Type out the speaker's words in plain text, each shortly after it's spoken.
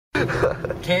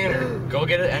Tanner, go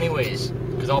get it anyways,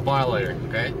 because I'll buy a lighter,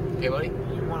 okay? Okay, buddy?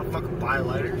 You wanna fucking buy a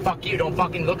lighter? Fuck you, don't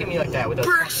fucking look at me like that with a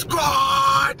Brick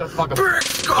Squad! the fuck Brick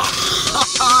Squad!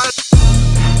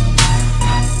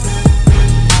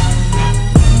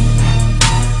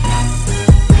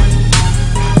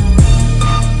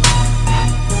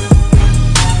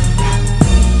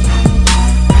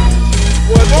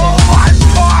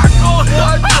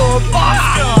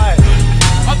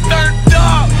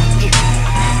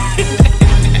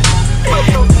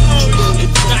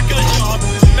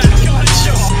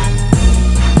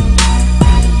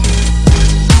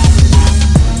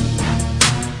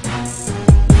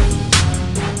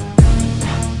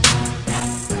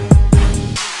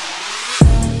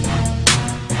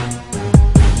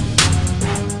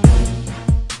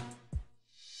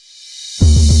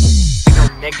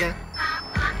 Nigga,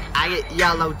 I get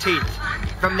yellow teeth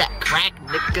from that crack,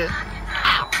 nigga.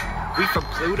 Ow, we from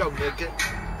Pluto, nigga.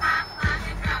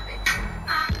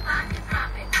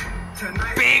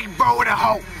 Big bro with a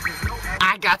hoe.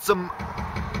 I got some.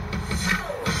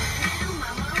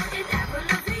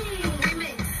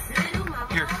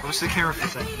 Here, let's see the camera for a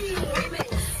second.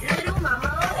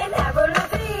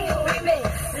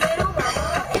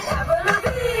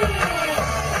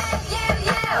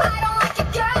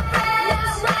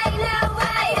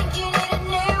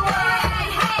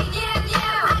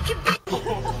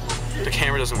 The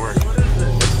camera doesn't work.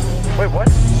 Wait, what?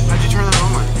 How'd you turn that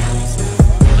on?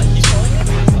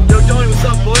 Yo, Johnny, what's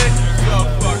up, boy? What's up,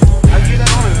 fuck? How'd you get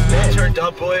that on? Turned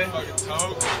up, boy.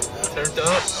 Turned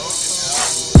up.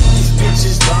 These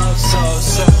bitches love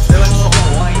so. They're like, oh,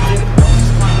 why you did it?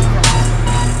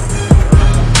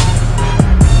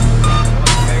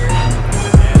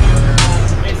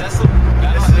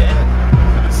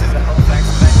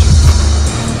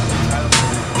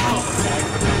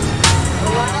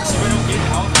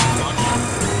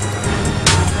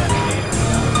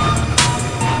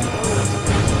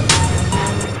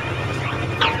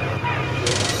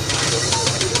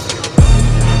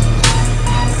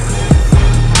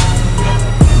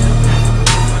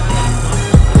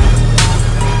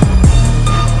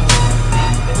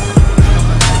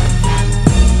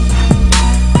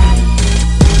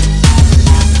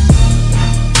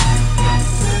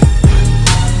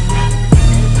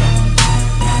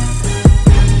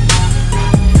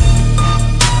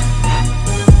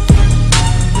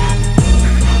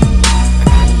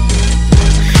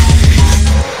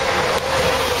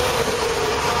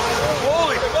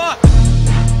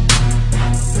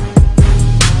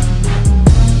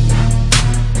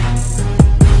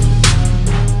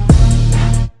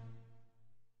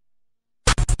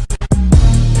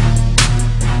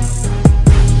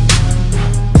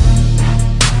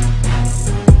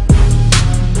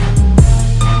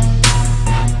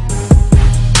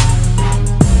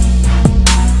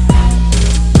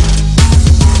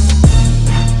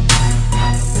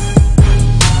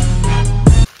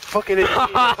 Fucking idiot.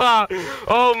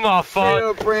 Oh my fuck. Straight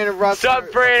up Brandon Russell. What's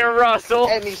up, Brandon Russell?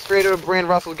 And he's straight up Brandon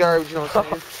Russell garbage, you know what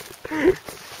I'm saying?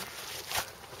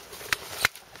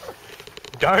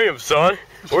 Damn, son.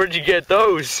 Where'd you get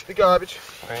those? The garbage.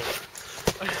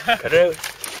 Cut it.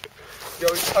 Yo,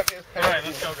 he's fucking. Alright,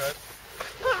 let's go, guys.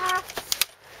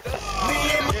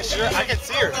 Yeah, sure, I can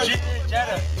see her.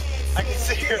 Jetta, I can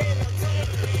see her.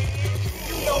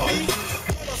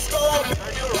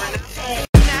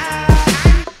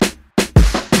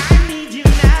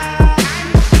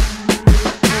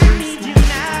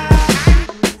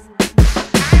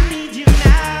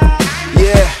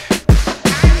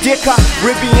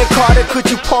 Ribby and Carter, could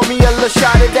you pour me a little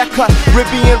shot of that cut?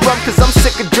 Ribby and rum, cause I'm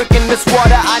sick of drinking this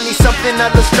water. I need something a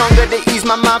little stronger to ease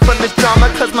my mind from this drama,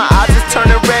 cause my eyes is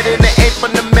turning red and it ain't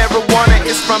from the marijuana.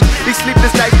 It's from these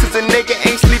sleepless nights, cause a nigga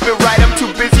ain't sleeping right. I'm too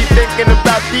busy thinking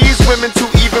about these women to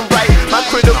even write. My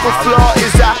critical flaw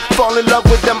is I fall in love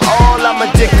with them all. I'm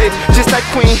addicted, just like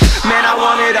Queen, man I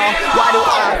want it all. Why do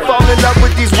I fall in love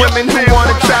with these women who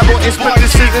wanna travel and split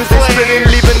decisions and split and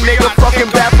leave a nigga fucking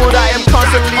baffled? I am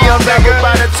constantly unraveled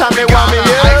by the time they want me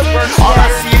up. All I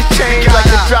see is change like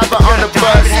the driver on the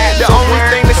bus. The only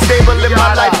thing that's stable in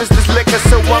my life is this liquor,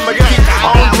 so I'ma keep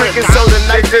on drinking so the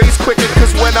night days quicker.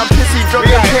 Cause when I'm pissy drunk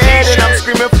in head and I'm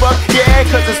screaming fuck yeah,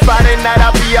 cause it's Friday night,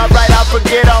 I'll be alright, I'll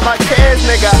forget all my cares,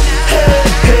 nigga. Hey,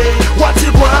 hey, watch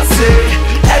it what I say.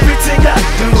 Everything I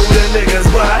do, the niggas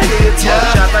what I hit ya.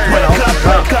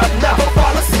 Wake up, never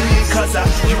fall asleep, cause I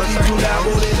usually do that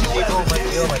all in the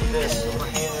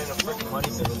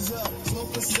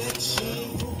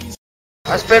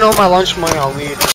I spent all my lunch money on weed.